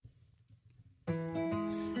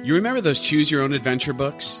You remember those Choose Your Own Adventure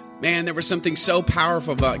books? Man, there was something so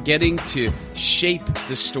powerful about getting to shape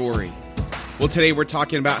the story. Well, today we're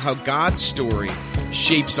talking about how God's story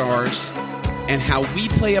shapes ours and how we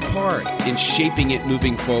play a part in shaping it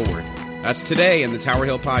moving forward. That's today in the Tower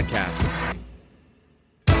Hill Podcast.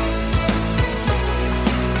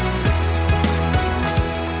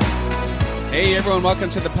 Hey everyone, welcome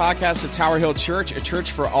to the podcast of Tower Hill Church, a church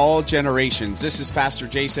for all generations. This is Pastor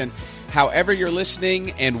Jason. However you're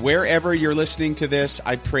listening and wherever you're listening to this,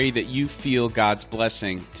 I pray that you feel God's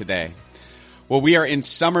blessing today. Well, we are in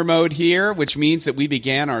summer mode here, which means that we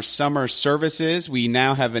began our summer services. We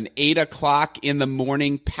now have an 8 o'clock in the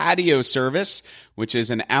morning patio service, which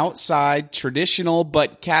is an outside, traditional,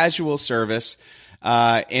 but casual service.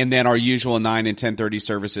 And then our usual 9 and 10:30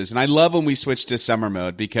 services. And I love when we switch to summer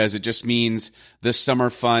mode because it just means the summer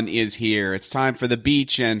fun is here. It's time for the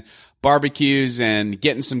beach and barbecues and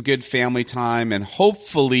getting some good family time and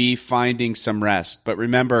hopefully finding some rest. But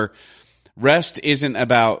remember, rest isn't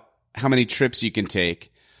about how many trips you can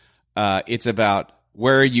take. It's about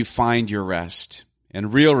where you find your rest.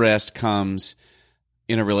 And real rest comes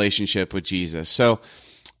in a relationship with Jesus. So,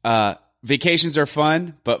 vacations are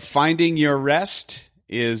fun, but finding your rest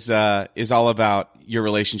is all about your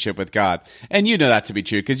relationship with God. And you know that to be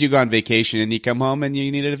true because you go on vacation and you come home and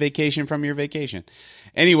you needed a vacation from your vacation.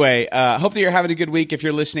 Anyway, hope that you're having a good week. If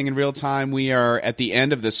you're listening in real time, we are at the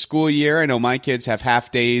end of the school year. I know my kids have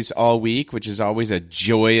half days all week, which is always a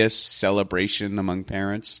joyous celebration among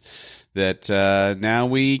parents that now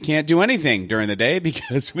we can't do anything during the day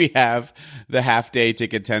because we have the half day to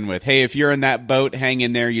contend with. Hey, if you're in that boat, hang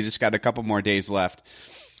in there. You just got a couple more days left.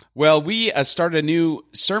 Well, we started a new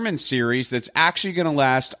sermon series that's actually going to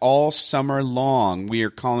last all summer long. We are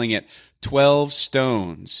calling it 12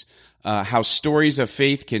 Stones, how stories of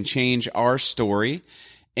faith can change our story.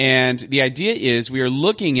 And the idea is we are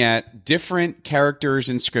looking at different characters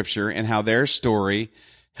in Scripture and how their story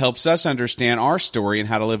helps us understand our story and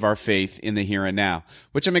how to live our faith in the here and now,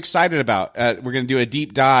 which I'm excited about. We're going to do a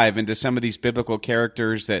deep dive into some of these biblical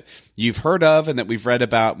characters that you've heard of and that we've read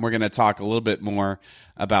about, and we're going to talk a little bit more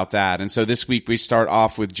about that. And so this week we start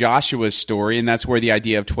off with Joshua's story, and that's where the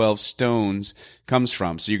idea of 12 stones comes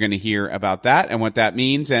from. So you're going to hear about that and what that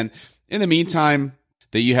means. And in the meantime,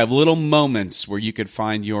 that you have little moments where you could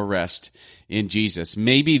find your rest in Jesus.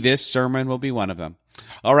 Maybe this sermon will be one of them.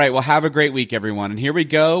 All right, well, have a great week, everyone. And here we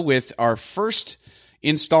go with our first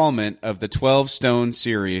installment of the 12 Stone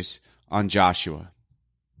series on Joshua.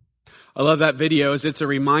 I love that video as it's a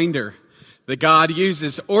reminder that God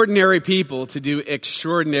uses ordinary people to do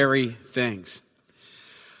extraordinary things.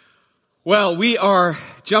 Well, we are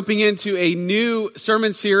jumping into a new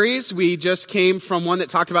sermon series. We just came from one that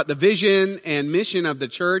talked about the vision and mission of the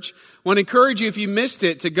church. I want to encourage you, if you missed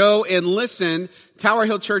it, to go and listen,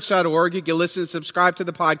 towerhillchurch.org. You can listen and subscribe to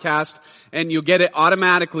the podcast, and you'll get it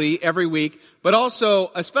automatically every week. But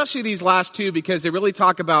also, especially these last two, because they really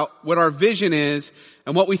talk about what our vision is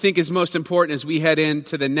and what we think is most important as we head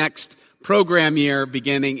into the next program year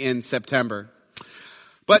beginning in September.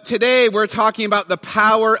 But today we're talking about the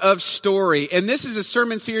power of story. And this is a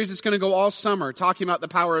sermon series that's going to go all summer, talking about the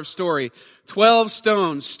power of story. 12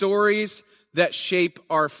 Stones, stories that shape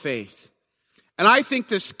our faith. And I think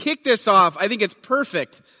to kick this off, I think it's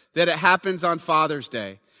perfect that it happens on Father's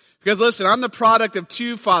Day. Because listen, I'm the product of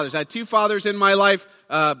two fathers. I had two fathers in my life,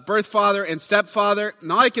 birth father and stepfather.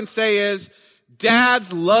 And all I can say is,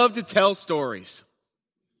 dads love to tell stories.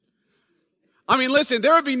 I mean, listen,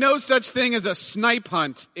 there would be no such thing as a snipe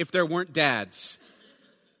hunt if there weren't dads,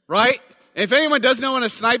 right? If anyone doesn't know what a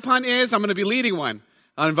snipe hunt is, I'm going to be leading one.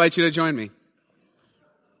 I'll invite you to join me.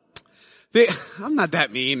 I'm not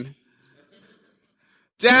that mean.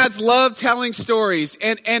 Dads love telling stories,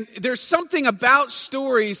 and there's something about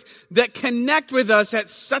stories that connect with us at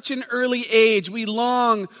such an early age. We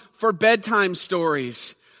long for bedtime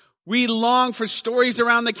stories. We long for stories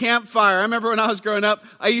around the campfire. I remember when I was growing up,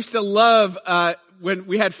 I used to love when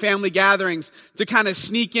we had family gatherings to kind of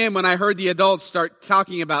sneak in when I heard the adults start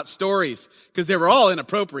talking about stories because they were all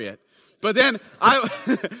inappropriate. But then I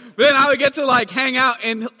would get to like hang out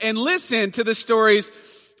and listen to the stories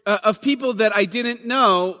of people that I didn't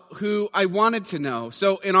know who I wanted to know.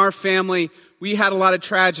 So in our family, we had a lot of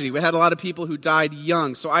tragedy. We had a lot of people who died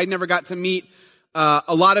young. So I never got to meet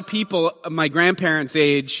a lot of people of my grandparents'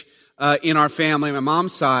 age in our family, my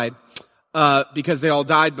mom's side, because they all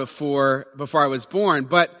died before I was born.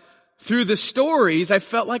 But through the stories, I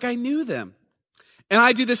felt like I knew them. And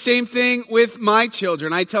I do the same thing with my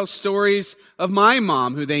children. I tell stories of my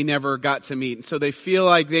mom who they never got to meet. And so they feel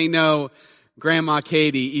like they know Grandma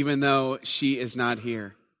Katie, even though she is not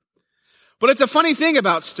here. But it's a funny thing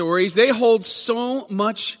about stories. They hold so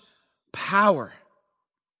much power.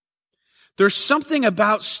 There's something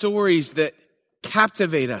about stories that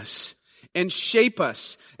captivate us and shape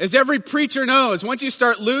us. As every preacher knows, once you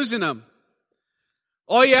start losing them,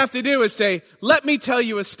 all you have to do is say, let me tell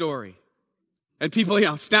you a story. And people,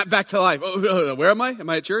 snap back to life. Oh, where am I? Am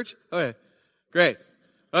I at church? Okay, great.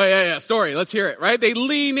 Oh, yeah, story. Let's hear it, right? They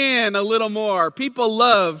lean in a little more. People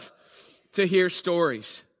love to hear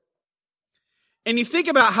stories. And you think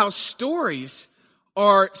about how stories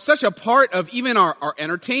are such a part of even our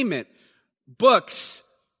entertainment, books,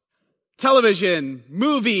 television,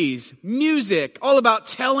 movies, music, all about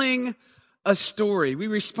telling a story. We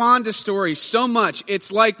respond to stories so much.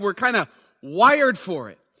 It's like we're kind of wired for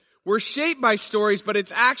it. We're shaped by stories, but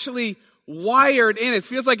it's actually wired in. It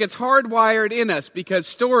feels like it's hardwired in us because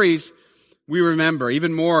stories we remember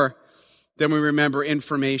even more than we remember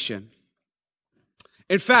information.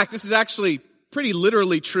 In fact, this is actually pretty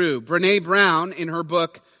literally true. Brené Brown, in her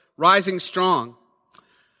book, Rising Strong,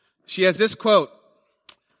 she has this quote.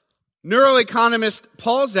 Neuroeconomist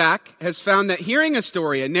Paul Zak has found that hearing a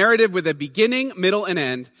story, a narrative with a beginning, middle, and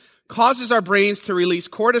end, causes our brains to release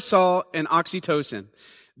cortisol and oxytocin.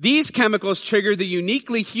 These chemicals trigger the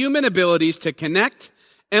uniquely human abilities to connect,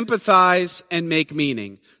 empathize, and make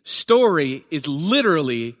meaning. Story is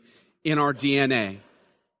literally in our DNA.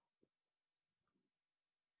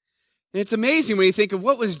 And it's amazing when you think of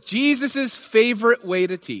what was Jesus' favorite way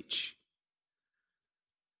to teach.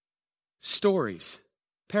 Stories,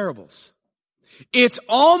 parables. It's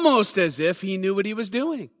almost as if he knew what he was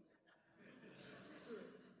doing.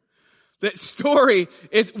 That story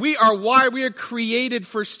is, we are created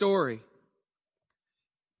for story.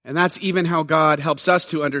 And that's even how God helps us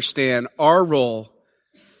to understand our role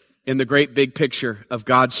in the great big picture of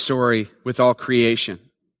God's story with all creation.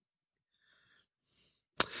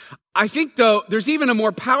 I think, though, there's even a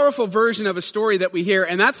more powerful version of a story that we hear,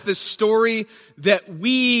 and that's the story that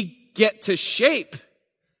we get to shape.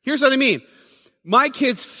 Here's what I mean. My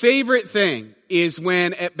kid's favorite thing is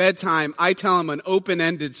when at bedtime I tell him an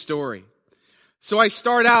open-ended story. So I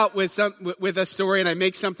start out with a story and I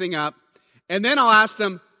make something up, and then I'll ask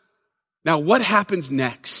them, now what happens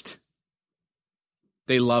next?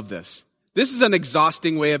 They love this. This is an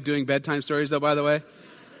exhausting way of doing bedtime stories, though, by the way.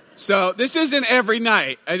 So this isn't every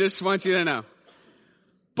night. I just want you to know.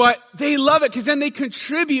 But they love it because then they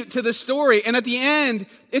contribute to the story. And at the end,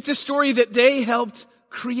 it's a story that they helped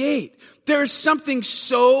create. There's something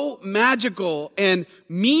so magical and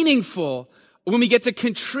meaningful when we get to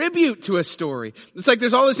contribute to a story. It's like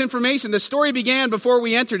there's all this information. The story began before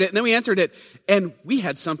we entered it, and then we entered it, and we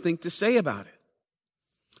had something to say about it.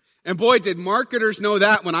 And boy, did marketers know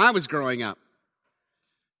that when I was growing up.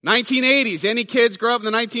 1980s. Any kids grow up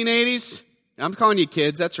in the 1980s? I'm calling you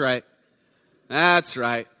kids. That's right. That's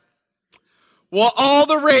right. Well, all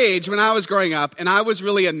the rage when I was growing up, and I was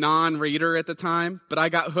really a non-reader at the time, but I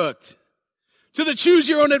got hooked to the Choose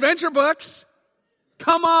Your Own Adventure books.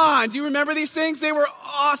 Come on. Do you remember these things? They were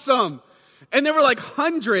awesome. And there were like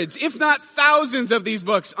hundreds, if not thousands of these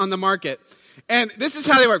books on the market. And this is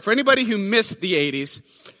how they work. For anybody who missed the 80s,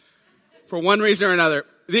 for one reason or another,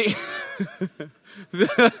 you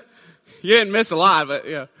didn't miss a lot, but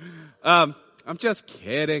yeah. I'm just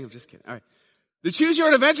kidding. All right. The Choose Your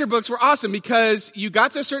Own Adventure books were awesome because you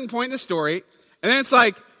got to a certain point in the story, and then it's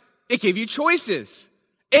like, it gave you choices.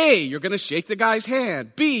 A, you're going to shake the guy's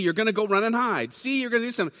hand. B, you're going to go run and hide. C, you're going to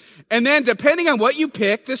do something. And then depending on what you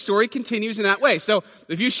pick, the story continues in that way. So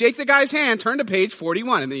if you shake the guy's hand, turn to page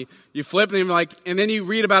 41, and then you flip, and then you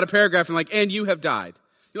read about a paragraph, and you have died.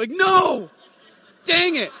 You're like, no!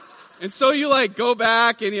 Dang it! And so you go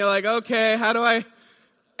back and you're like, okay, how do I?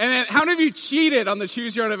 And then how many of you cheated on the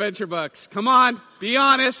Choose Your Own Adventure books? Come on, be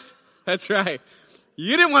honest. That's right.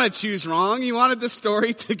 You didn't want to choose wrong. You wanted the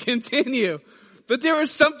story to continue. But there was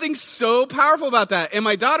something so powerful about that. And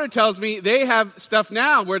my daughter tells me they have stuff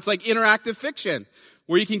now where it's like interactive fiction,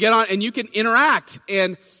 where you can get on and you can interact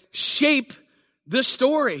and shape the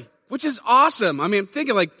story, which is awesome. I mean, I'm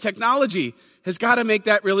thinking technology has got to make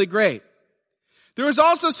that really great. There was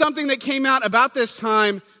also something that came out about this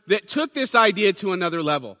time that took this idea to another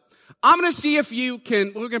level. I'm going to see if you can,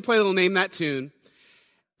 we're going to play a little Name That Tune.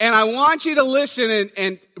 And I want you to listen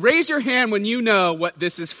and raise your hand when you know what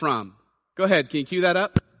this is from. Go ahead. Can you cue that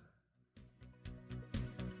up?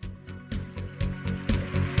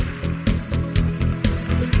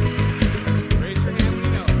 Raise your hand when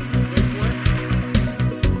you know it. Wait for it.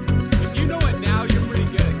 If you know it now, you're pretty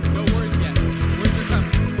good. No words yet. Words are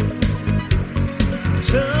coming.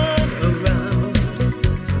 Turn around,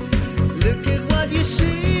 look at what you see.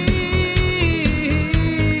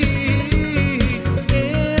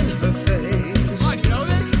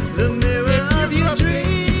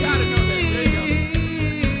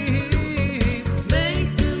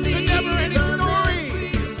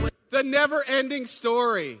 never-ending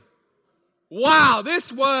story. Wow,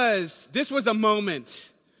 this was a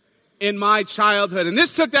moment in my childhood. And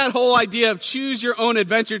this took that whole idea of choose your own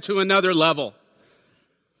adventure to another level.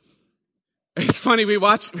 It's funny, we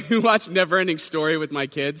watched Never-Ending Story with my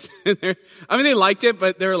kids. They liked it,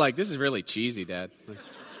 but they were like, this is really cheesy, Dad.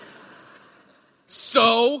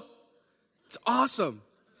 So, it's awesome.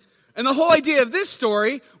 And the whole idea of this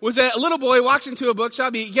story was that a little boy walks into a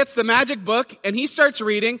bookshop, he gets the magic book, and he starts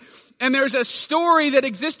reading. And there's a story that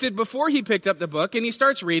existed before he picked up the book, and he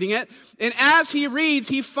starts reading it. And as he reads,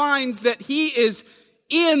 he finds that he is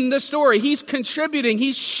in the story. He's contributing.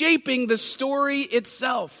 He's shaping the story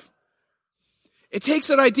itself. It takes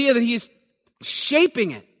that idea that he's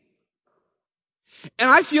shaping it. And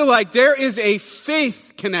I feel like there is a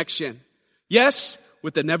faith connection, yes,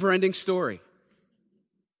 with the never-ending story.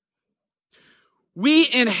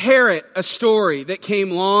 We inherit a story that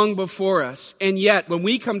came long before us, and yet when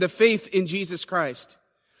we come to faith in Jesus Christ,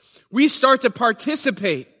 we start to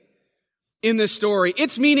participate in the story.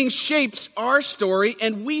 Its meaning shapes our story,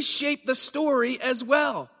 and we shape the story as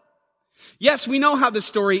well. Yes, we know how the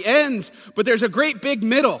story ends, but there's a great big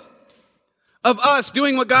middle of us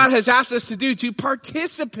doing what God has asked us to do, to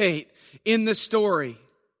participate in the story.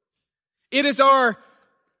 It is our,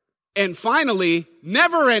 and finally,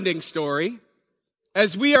 never-ending story,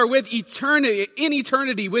 as we are in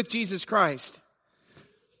eternity with Jesus Christ.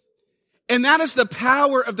 And that is the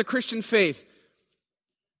power of the Christian faith.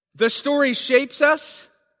 The story shapes us,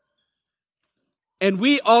 and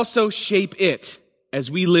we also shape it as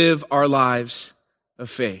we live our lives of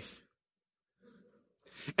faith.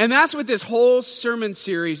 And that's what this whole sermon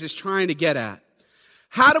series is trying to get at.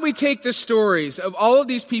 How do we take the stories of all of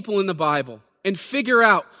these people in the Bible and figure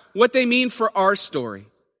out what they mean for our story,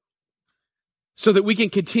 so that we can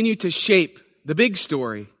continue to shape the big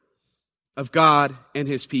story of God and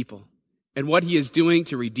His people and what He is doing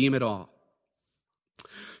to redeem it all.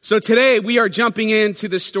 So today we are jumping into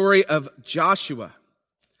the story of Joshua.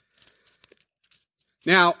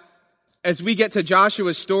 Now, as we get to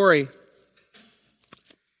Joshua's story,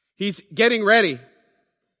 he's getting ready.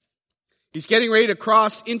 He's getting ready to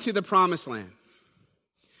cross into the promised land.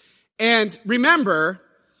 And remember,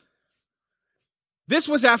 this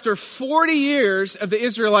was after 40 years of the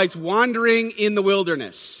Israelites wandering in the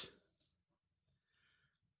wilderness.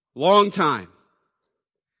 Long time.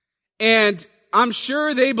 And I'm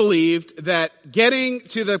sure they believed that getting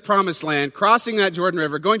to the promised land, crossing that Jordan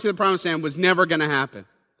River, going to the promised land was never going to happen.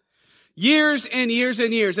 Years and years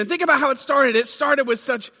and years. And think about how it started. It started with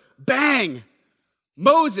such bang.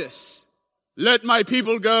 Moses, let my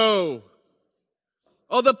people go.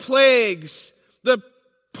 Oh, the plagues, the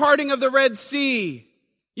parting of the Red Sea.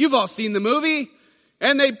 You've all seen the movie.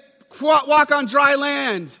 And they walk on dry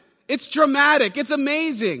land. It's dramatic. It's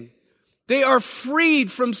amazing. They are freed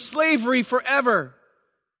from slavery forever.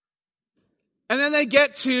 And then they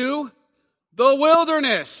get to the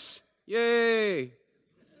wilderness. Yay.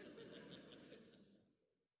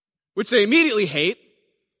 Which they immediately hate.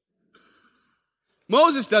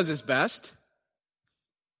 Moses does his best.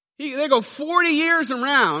 They go 40 years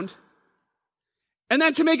around. And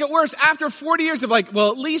then to make it worse, after 40 years of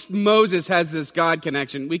at least Moses has this God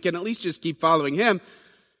connection. We can at least just keep following him.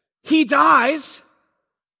 He dies.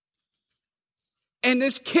 And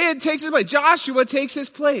this kid takes his place. Joshua takes his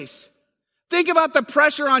place. Think about the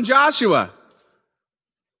pressure on Joshua.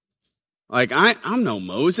 I'm no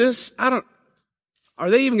Moses. Are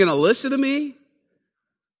they even going to listen to me?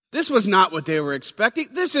 This was not what they were expecting.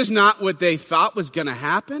 This is not what they thought was going to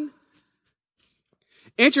happen.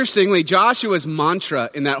 Interestingly, Joshua's mantra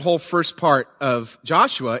in that whole first part of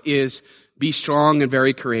Joshua is, be strong and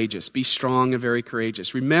very courageous. Be strong and very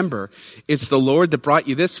courageous. Remember, it's the Lord that brought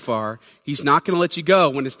you this far. He's not going to let you go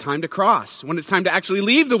when it's time to cross, when it's time to actually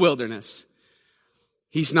leave the wilderness.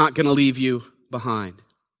 He's not going to leave you behind.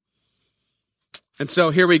 And so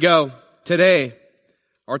here we go. Today,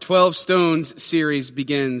 our 12 Stones series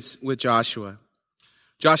begins with Joshua.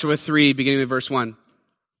 Joshua 3, beginning with verse 1.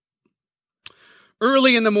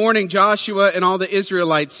 Early in the morning, Joshua and all the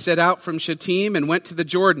Israelites set out from Shittim and went to the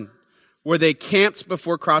Jordan, where they camped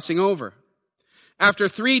before crossing over. After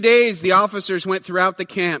 3 days, the officers went throughout the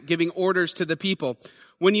camp, giving orders to the people.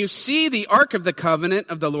 When you see the Ark of the Covenant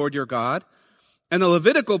of the Lord your God, and the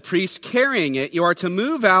Levitical priests carrying it, you are to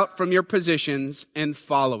move out from your positions and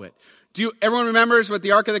follow it. Everyone remembers what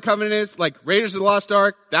the Ark of the Covenant is? Like Raiders of the Lost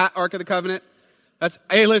Ark, that Ark of the Covenant?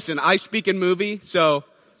 Hey, listen, I speak in movie, so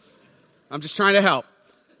I'm just trying to help.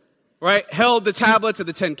 Right? Held the tablets of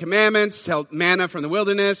the Ten Commandments, held manna from the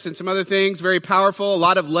wilderness and some other things. Very powerful. A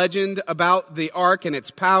lot of legend about the ark and its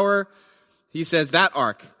power. he says, that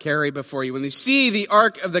ark carry before you. When you see the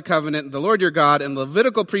ark of the covenant of the Lord your God and the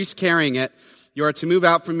Levitical priests carrying it, you are to move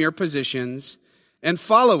out from your positions and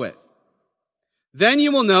follow it. Then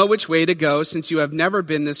you will know which way to go, since you have never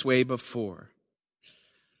been this way before.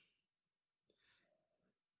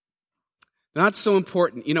 Not so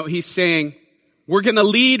important. He's saying, we're going to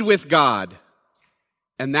lead with God,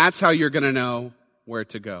 and that's how you're going to know where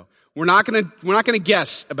to go. We're not going to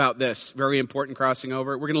guess about this very important crossing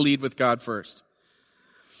over. We're going to lead with God first.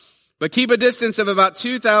 But keep a distance of about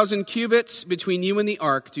 2,000 cubits between you and the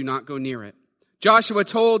ark. Do not go near it. Joshua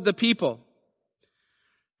told the people,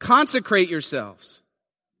 consecrate yourselves,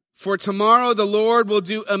 for tomorrow the Lord will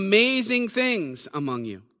do amazing things among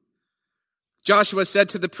you. Joshua said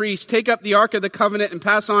to the priests, take up the ark of the covenant and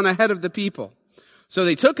pass on ahead of the people. So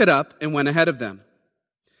they took it up and went ahead of them.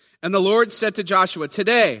 And the Lord said to Joshua,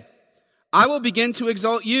 today I will begin to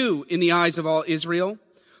exalt you in the eyes of all Israel,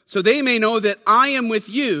 so they may know that I am with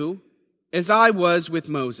you as I was with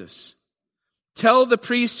Moses. Tell the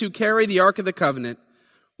priests who carry the ark of the covenant,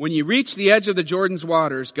 when you reach the edge of the Jordan's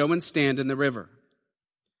waters, go and stand in the river.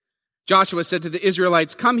 Joshua said to the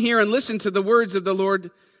Israelites, come here and listen to the words of the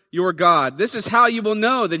Lord your God. This is how you will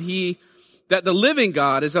know that the living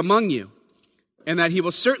God is among you, and that he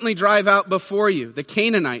will certainly drive out before you the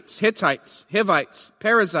Canaanites, Hittites, Hivites,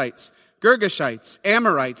 Perizzites, Girgashites,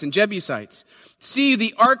 Amorites, and Jebusites. See,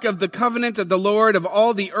 the ark of the covenant of the Lord of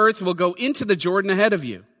all the earth will go into the Jordan ahead of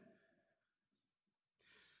you.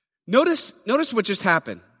 Notice what just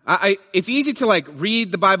happened. It's easy to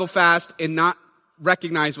read the Bible fast and not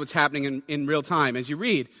recognize what's happening in real time as you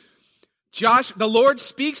read. The Lord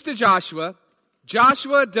speaks to Joshua.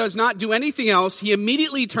 Joshua does not do anything else. He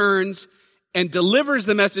immediately turns and delivers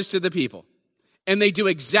the message to the people. And they do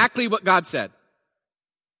exactly what God said.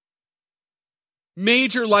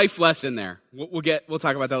 Major life lesson there. We'll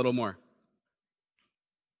talk about that a little more.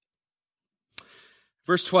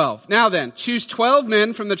 Verse 12. Now then, choose 12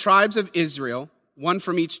 men from the tribes of Israel, one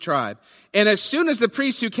from each tribe. And as soon as the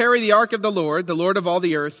priests who carry the ark of the Lord of all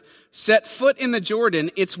the earth, set foot in the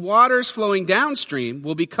Jordan, its waters flowing downstream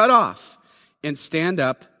will be cut off and stand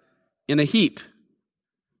up in a heap.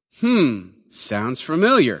 Sounds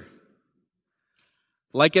familiar.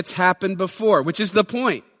 Like it's happened before, which is the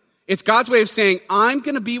point. It's God's way of saying, I'm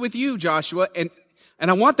going to be with you, Joshua, and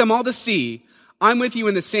I want them all to see I'm with you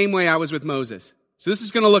in the same way I was with Moses. So this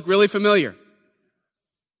is going to look really familiar.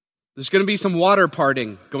 There's going to be some water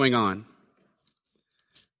parting going on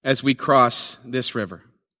as we cross this river.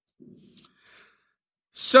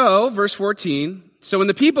 So, verse 14, so when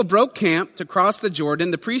the people broke camp to cross the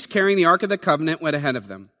Jordan, the priests carrying the Ark of the Covenant went ahead of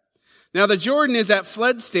them. Now the Jordan is at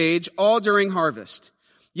flood stage all during harvest.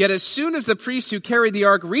 Yet as soon as the priests who carried the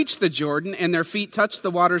ark reached the Jordan and their feet touched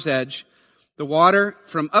the water's edge, the water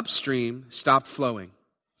from upstream stopped flowing.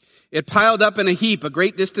 It piled up in a heap a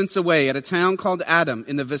great distance away at a town called Adam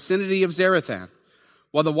in the vicinity of Zarethan,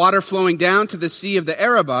 while the water flowing down to the sea of the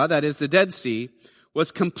Arabah, that is the Dead Sea,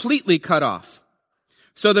 was completely cut off.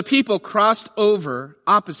 So the people crossed over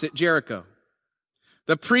opposite Jericho.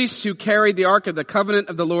 The priests who carried the Ark of the Covenant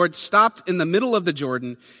of the Lord stopped in the middle of the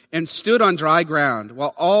Jordan and stood on dry ground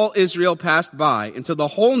while all Israel passed by until the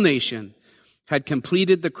whole nation had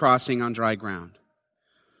completed the crossing on dry ground.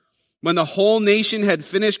 When the whole nation had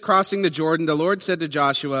finished crossing the Jordan, the Lord said to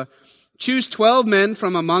Joshua, choose 12 men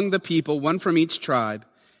from among the people, one from each tribe,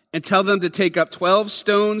 and tell them to take up 12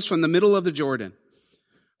 stones from the middle of the Jordan,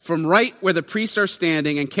 from right where the priests are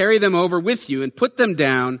standing, and carry them over with you and put them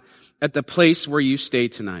down at the place where you stay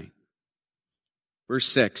tonight. Verse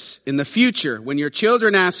 6, in the future, when your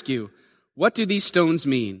children ask you, what do these stones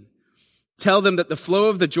mean? Tell them that the flow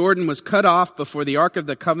of the Jordan was cut off before the Ark of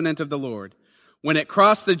the Covenant of the Lord. When it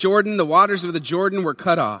crossed the Jordan, the waters of the Jordan were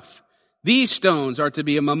cut off. These stones are to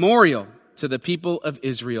be a memorial to the people of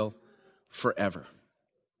Israel forever.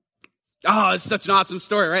 Oh, it's such an awesome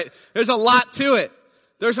story, right? There's a lot to it.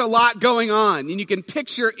 There's a lot going on. And you can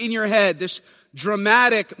picture in your head this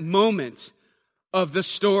dramatic moment of the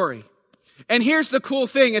story. And here's the cool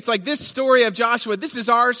thing. It's like this story of Joshua, this is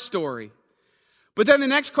our story. But then the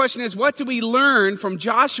next question is, what do we learn from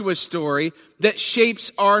Joshua's story that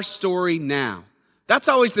shapes our story now? That's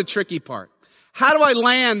always the tricky part. How do I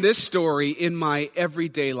land this story in my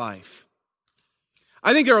everyday life?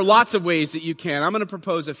 I think there are lots of ways that you can. I'm going to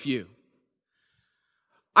propose a few.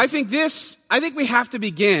 I think we have to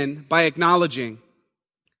begin by acknowledging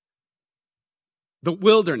the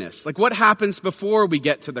wilderness, like what happens before we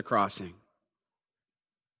get to the crossing.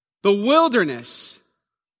 The wilderness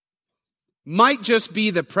might just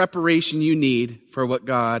be the preparation you need for what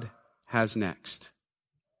God has next.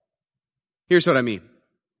 Here's what I mean.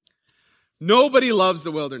 Nobody loves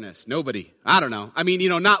the wilderness. Nobody. I don't know. I mean,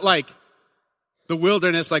 not like the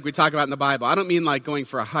wilderness like we talk about in the Bible. I don't mean like going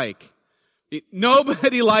for a hike.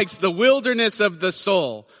 Nobody likes the wilderness of the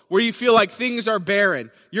soul, where you feel like things are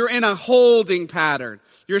barren. You're in a holding pattern.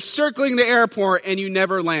 You're circling the airport and you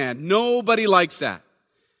never land. Nobody likes that.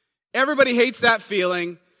 Everybody hates that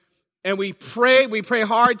feeling, and we pray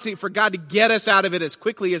hard for God to get us out of it as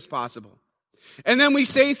quickly as possible. And then we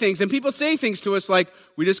say things, and people say things to us like,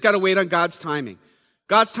 we just got to wait on God's timing.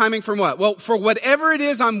 God's timing from what? Well, for whatever it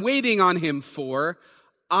is I'm waiting on him for,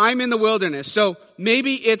 I'm in the wilderness. So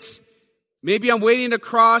maybe I'm waiting to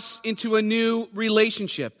cross into a new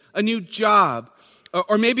relationship, a new job,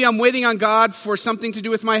 or maybe I'm waiting on God for something to do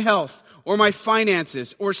with my health or my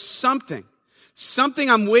finances or something. Something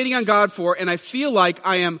I'm waiting on God for, and I feel like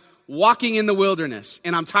I am walking in the wilderness,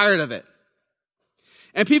 and I'm tired of it.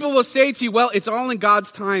 And people will say to you, well, it's all in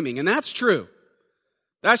God's timing, and that's true.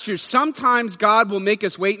 That's true. Sometimes God will make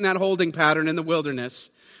us wait in that holding pattern in the wilderness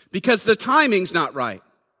because the timing's not right.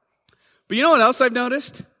 But you know what else I've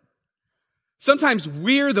noticed? Sometimes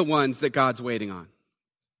we're the ones that God's waiting on.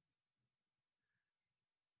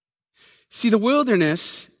 See, the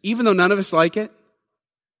wilderness, even though none of us like it,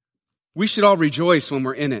 we should all rejoice when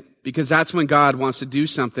we're in it, because that's when God wants to do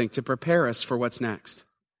something to prepare us for what's next.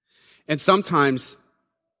 And sometimes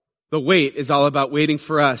the wait is all about waiting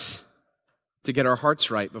for us to get our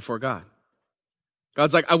hearts right before God.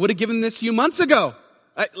 God's like, I would have given this to you months ago.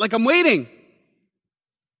 I'm waiting.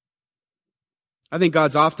 I think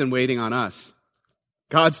God's often waiting on us.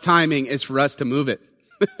 God's timing is for us to move it.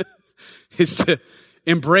 Is to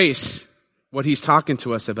embrace what he's talking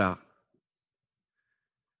to us about.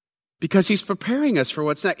 Because he's preparing us for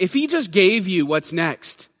what's next. If he just gave you what's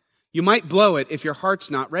next, you might blow it if your heart's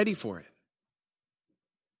not ready for it.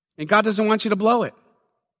 And God doesn't want you to blow it.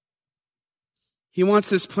 He wants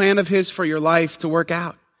this plan of his for your life to work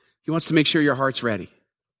out. He wants to make sure your heart's ready.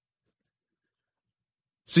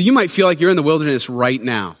 So you might feel like you're in the wilderness right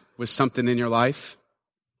now with something in your life.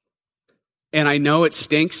 And I know it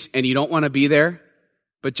stinks and you don't want to be there,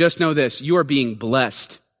 but just know this, you are being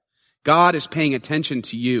blessed. God is paying attention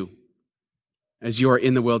to you as you are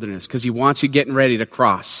in the wilderness because he wants you getting ready to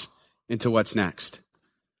cross into what's next.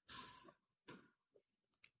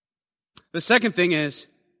 The second thing is,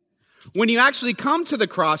 when you actually come to the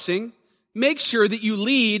crossing, make sure that you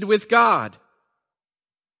lead with God.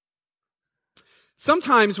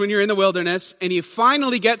 Sometimes when you're in the wilderness and you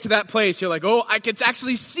finally get to that place, you're like, oh, I can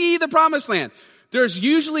actually see the promised land. There's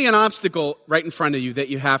usually an obstacle right in front of you that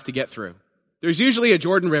you have to get through. There's usually a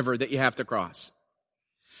Jordan River that you have to cross.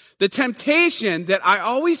 The temptation that I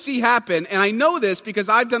always see happen, and I know this because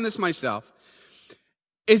I've done this myself,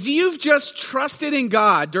 is you've just trusted in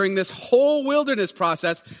God during this whole wilderness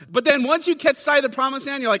process, but then once you catch sight of the promised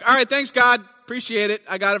land, you're like, all right, thanks God, appreciate it,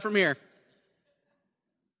 I got it from here.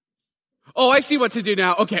 Oh, I see what to do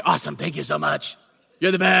now. Okay, awesome, thank you so much.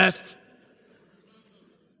 You're the best.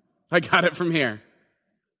 I got it from here.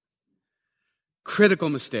 Critical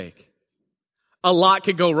mistake. A lot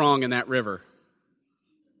could go wrong in that river.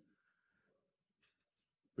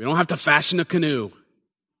 We don't have to fashion a canoe.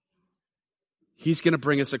 He's going to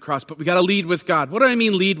bring us across, but we got to lead with God. What do I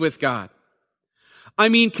mean lead with God? I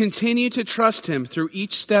mean continue to trust him through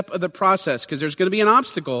each step of the process, because there's going to be an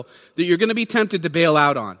obstacle that you're going to be tempted to bail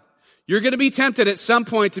out on. You're going to be tempted at some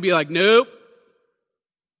point to be like, nope,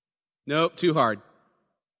 too hard.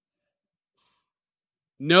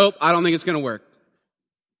 Nope, I don't think it's going to work.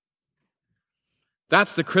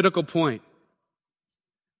 That's the critical point.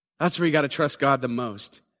 That's where you got to trust God the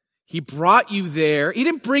most. He brought you there. He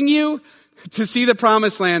didn't bring you to see the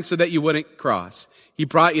promised land so that you wouldn't cross. He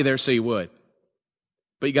brought you there so you would.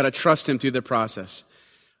 But you got to trust him through the process.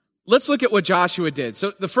 Let's look at what Joshua did.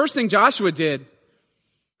 So the first thing Joshua did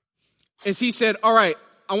is he said, all right,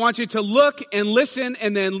 I want you to look and listen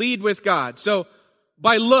and then lead with God. So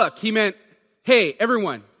by look, he meant, hey,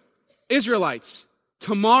 everyone, Israelites,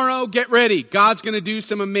 tomorrow get ready. God's going to do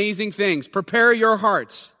some amazing things. Prepare your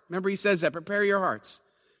hearts. Remember he says that, prepare your hearts.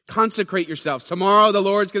 Consecrate yourselves. Tomorrow the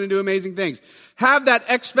Lord's going to do amazing things. Have that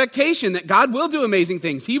expectation that God will do amazing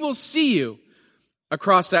things. He will see you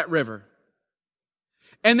across that river.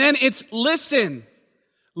 And then it's listen.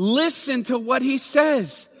 Listen to what he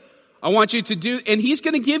says. I want you to do, and he's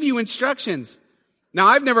going to give you instructions. Now,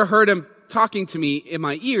 I've never heard him talking to me in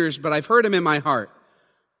my ears, but I've heard him in my heart,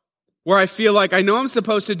 where I feel like I know I'm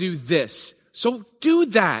supposed to do this. So do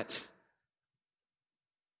that.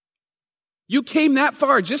 You came that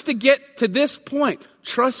far just to get to this point.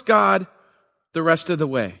 Trust God the rest of the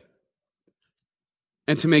way.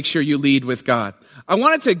 And to make sure you lead with God. I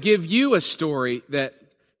wanted to give you a story that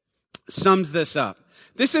sums this up.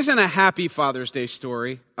 This isn't a happy Father's Day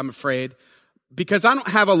story, I'm afraid, because I don't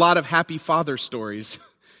have a lot of happy father stories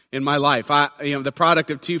in my life. The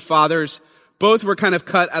product of two fathers, both were kind of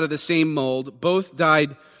cut out of the same mold. Both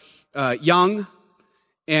died young,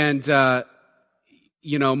 and my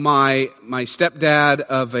stepdad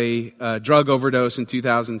of a drug overdose in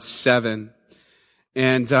 2007,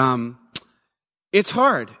 and it's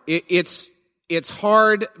hard. It's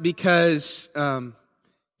hard because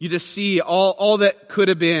you just see all that could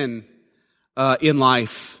have been in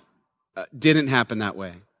life didn't happen that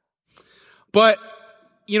way. But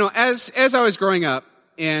as I was growing up,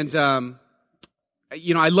 and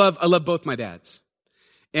I love both my dads.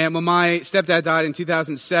 And when my stepdad died in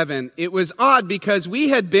 2007, it was odd because we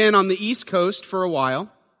had been on the East Coast for a while.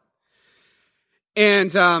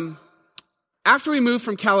 And after we moved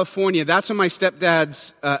from California, that's when my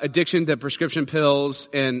stepdad's addiction to prescription pills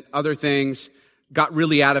and other things got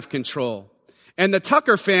really out of control. And the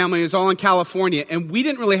Tucker family is all in California, and we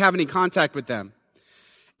didn't really have any contact with them.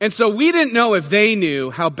 And so we didn't know if they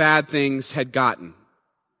knew how bad things had gotten,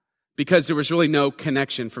 because there was really no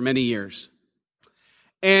connection for many years.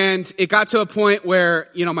 And it got to a point where,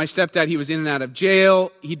 my stepdad, he was in and out of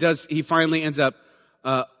jail. He finally ends up,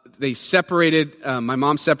 they separated, my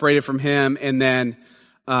mom separated from him, and then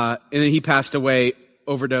he passed away,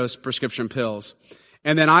 overdose prescription pills.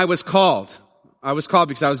 And then I was called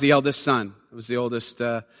because I was the eldest son. I was the oldest,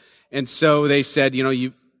 and so they said,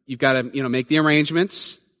 you've got to, make the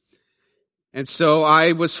arrangements. And so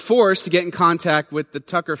I was forced to get in contact with the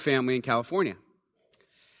Tucker family in California.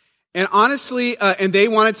 And honestly, and they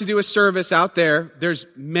wanted to do a service out there. There's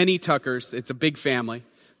many Tuckers. It's a big family.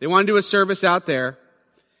 They wanted to do a service out there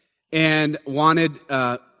and wanted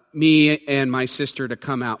me and my sister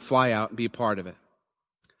to fly out and be a part of it.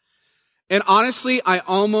 And honestly, I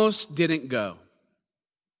almost didn't go.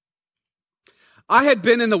 I had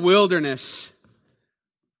been in the wilderness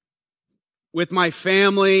with my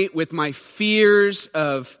family, with my fears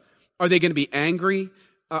of, are they going to be angry?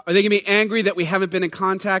 Are they going to be angry that we haven't been in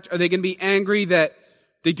contact? Are they going to be angry that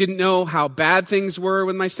they didn't know how bad things were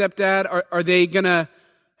with my stepdad? Are they going to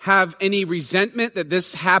have any resentment that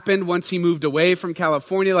this happened once he moved away from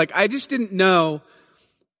California? I just didn't know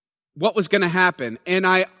what was going to happen. And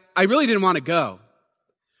I really didn't want to go.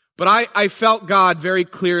 But I felt God very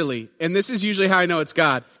clearly. And this is usually how I know it's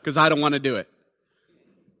God, because I don't want to do it.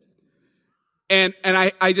 And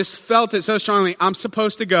I just felt it so strongly. I'm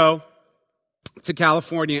supposed to go to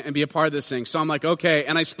California and be a part of this thing. So I'm like, okay.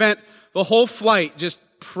 And I spent the whole flight just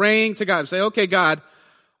praying to God. I say, okay, God,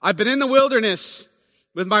 I've been in the wilderness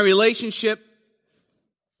with my relationship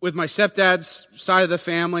with my stepdad's side of the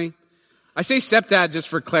family. I say stepdad just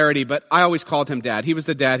for clarity, but I always called him dad. He was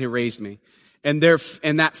the dad who raised me. And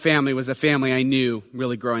that family was a family I knew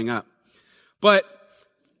really growing up. But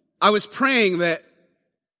I was praying that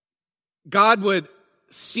God would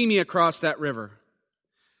see me across that river.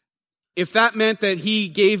 If that meant that he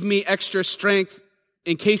gave me extra strength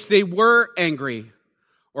in case they were angry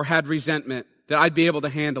or had resentment, that I'd be able to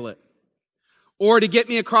handle it. Or to get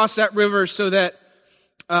me across that river so that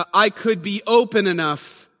I could be open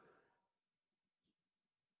enough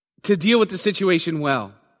to deal with the situation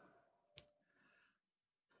well.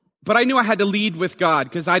 But I knew I had to lead with God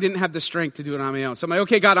because I didn't have the strength to do it on my own. So I'm like,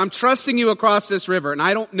 okay, God, I'm trusting you across this river, and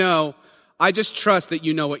I don't know. I just trust that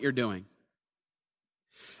you know what you're doing.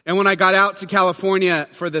 And when I got out to California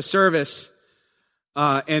for the service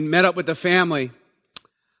and met up with the family,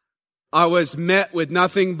 I was met with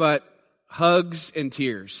nothing but hugs and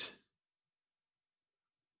tears.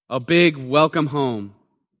 A big welcome home.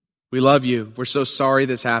 We love you. We're so sorry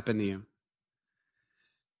this happened to you.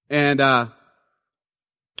 And our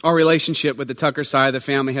relationship with the Tucker side of the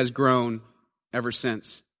family has grown ever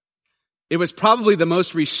since. It was probably the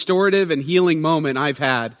most restorative and healing moment I've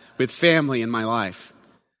had with family in my life.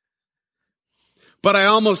 But I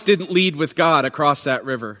almost didn't lead with God across that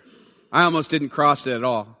river. I almost didn't cross it at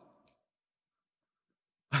all.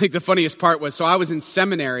 I think the funniest part was, so I was in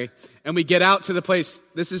seminary, and we get out to the place.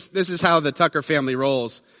 This is how the Tucker family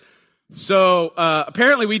rolls. So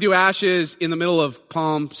apparently we do ashes in the middle of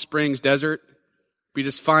Palm Springs desert. We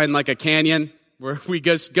just find like a canyon where we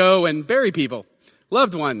just go and bury people,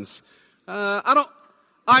 loved ones.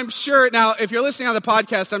 I'm sure, now if you're listening on the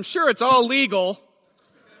podcast, I'm sure it's all legal.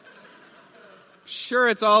 Sure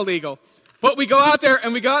it's all legal. But we go out there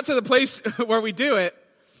and we go out to the place where we do it.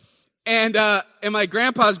 And my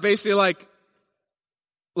grandpa's basically like,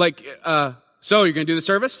 so you're going to do the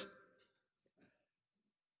service?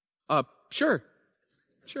 Sure.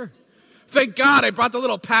 Thank God I brought the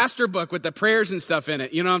little pastor book with the prayers and stuff in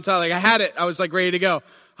it. You know what I'm talking about? I had it. I was like ready to go.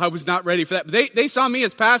 I was not ready for that. But they saw me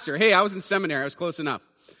as pastor. Hey, I was in seminary. I was close enough.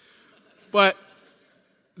 But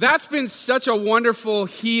that's been such a wonderful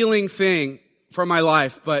healing thing for my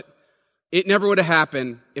life. But it never would have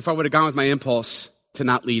happened if I would have gone with my impulse to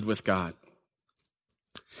not lead with God.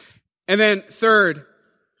 And then third,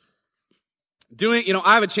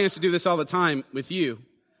 I have a chance to do this all the time with you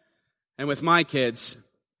and with my kids.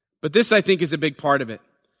 But this, I think, is a big part of it.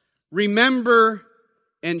 Remember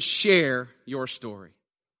and share your story.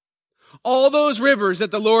 All those rivers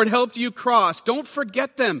that the Lord helped you cross, don't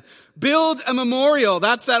forget them. Build a memorial.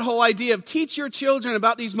 That's that whole idea of teach your children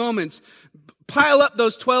about these moments. Pile up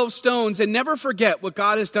those 12 stones and never forget what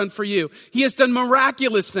God has done for you. He has done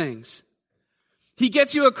miraculous things. He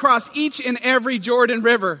gets you across each and every Jordan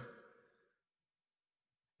River.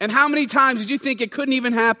 And how many times did you think it couldn't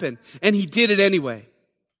even happen? And he did it anyway.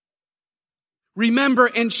 Remember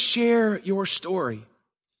and share your story.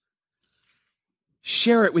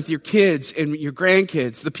 Share it with your kids and your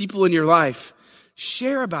grandkids, the people in your life.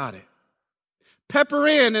 Share about it. Pepper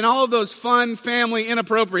in all of those fun, family,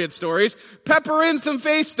 inappropriate stories. Pepper in some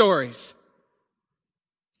faith stories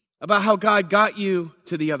about how God got you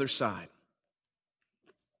to the other side.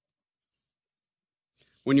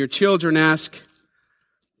 When your children ask,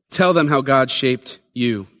 tell them how God shaped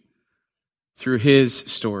you through his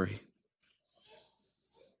story.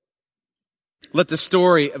 Let the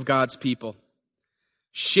story of God's people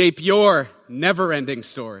shape your never-ending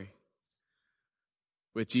story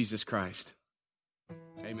with Jesus Christ.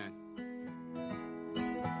 Amen.